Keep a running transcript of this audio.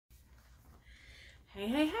Hey,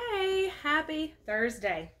 hey, hey, happy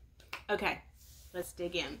Thursday. Okay, let's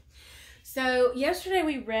dig in. So yesterday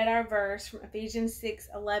we read our verse from Ephesians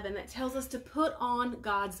 6:11 that tells us to put on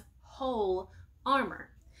God's whole armor.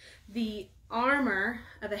 The armor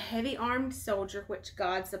of a heavy armed soldier which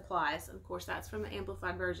God supplies. Of course, that's from the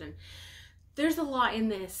Amplified Version. There's a lot in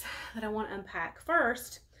this that I want to unpack.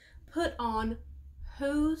 First, put on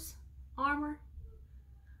whose armor?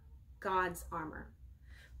 God's armor.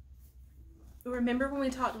 Remember when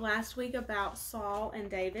we talked last week about Saul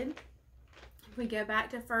and David? If we go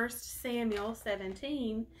back to 1 Samuel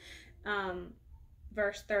 17,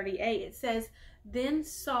 verse 38, it says, Then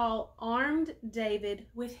Saul armed David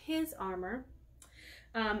with his armor.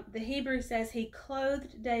 The Hebrew says he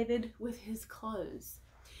clothed David with his clothes.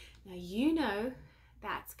 Now you know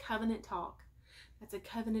that's covenant talk. That's a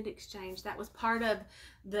covenant exchange. That was part of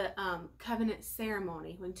the covenant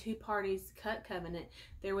ceremony. When two parties cut covenant,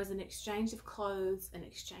 there was an exchange of clothes, an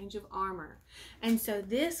exchange of armor. And so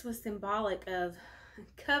this was symbolic of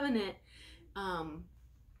covenant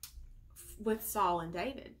with Saul and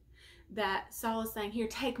David. That Saul is saying, here,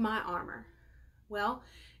 take my armor. Well,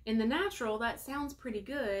 in the natural, that sounds pretty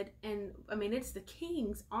good. And I mean, it's the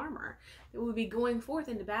king's armor. It would be going forth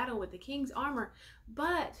into battle with the king's armor.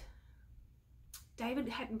 But David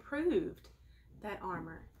hadn't proved that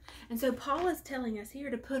armor. And so Paul is telling us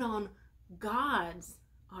here to put on God's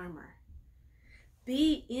armor.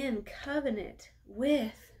 Be in covenant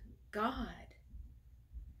with God.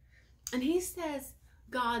 And he says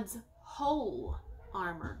God's whole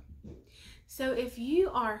armor. So if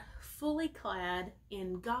you are fully clad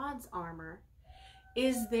in God's armor,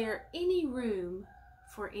 is there any room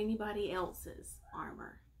for anybody else's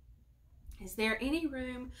armor? Is there any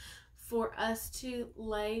room for us to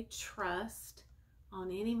lay trust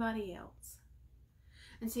on anybody else?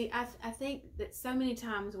 And see, I think that so many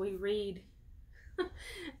times we read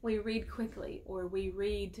quickly, or we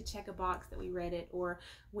read to check a box that we read it, or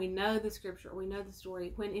we know the scripture, or we know the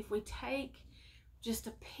story, when if we take just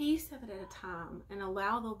a piece of it at a time and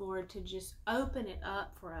allow the Lord to just open it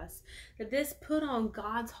up for us, that this put on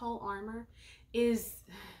God's whole armor is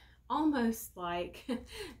almost like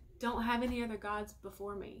don't have any other gods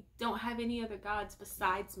before me. Don't have any other gods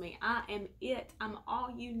besides me. I am it. I'm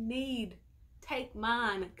all you need. Take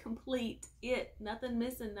mine. Complete it. Nothing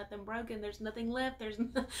missing, nothing broken. There's nothing left.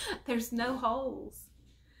 There's no holes.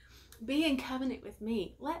 Be in covenant with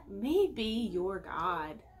me. Let me be your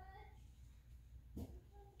God.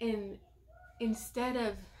 And instead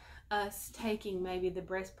of us taking maybe the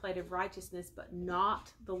breastplate of righteousness, but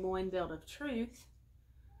not the loinbelt of truth,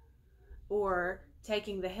 or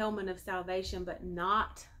taking the helmet of salvation, but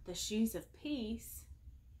not the shoes of peace,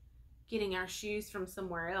 getting our shoes from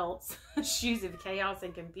somewhere else, shoes of chaos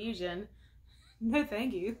and confusion. No,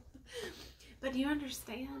 thank you. But you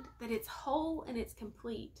understand that it's whole and it's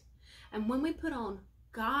complete. And when we put on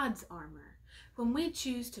God's armor, when we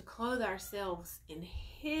choose to clothe ourselves in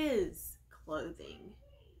His clothing,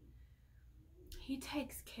 He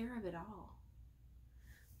takes care of it all.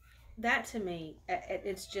 That to me,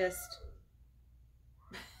 it's just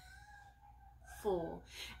full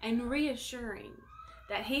and reassuring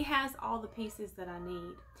that He has all the pieces that I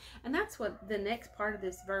need. And that's what the next part of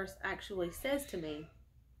this verse actually says to me.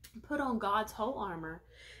 Put on God's whole armor,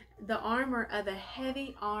 the armor of a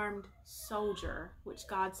heavy armed soldier, which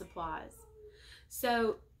God supplies.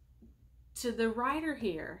 So to the writer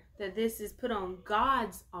here, that this is put on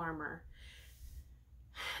God's armor,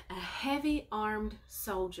 a heavy armed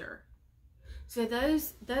soldier. So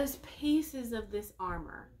those pieces of this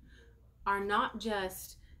armor are not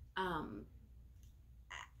just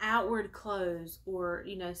outward clothes or,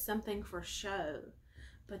 something for show,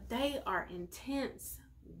 but they are intense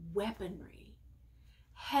weaponry,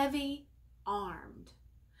 heavy armed.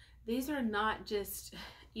 These are not just,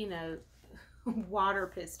 water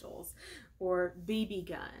pistols or BB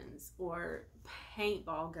guns or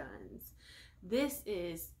paintball guns. This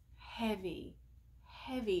is heavy,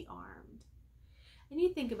 heavy armed. And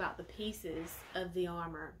you think about the pieces of the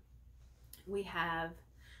armor. We have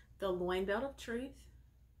the loinbelt of truth.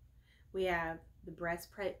 We have the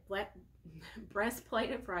breastplate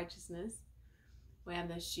of righteousness. We have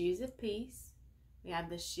the shoes of peace. We have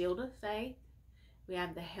the shield of faith. We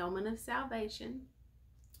have the helmet of salvation.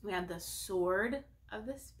 We have the sword of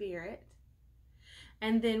the Spirit.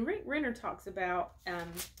 And then Rick Renner talks about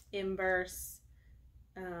in verse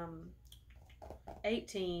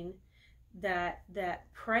 18 that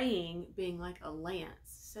praying being like a lance.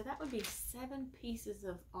 So that would be 7 pieces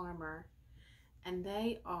of armor, and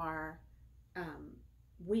they are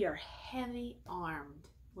we are heavy armed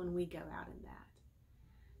when we go out in that.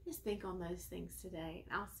 Just think on those things today.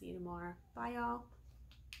 And I'll see you tomorrow. Bye, y'all.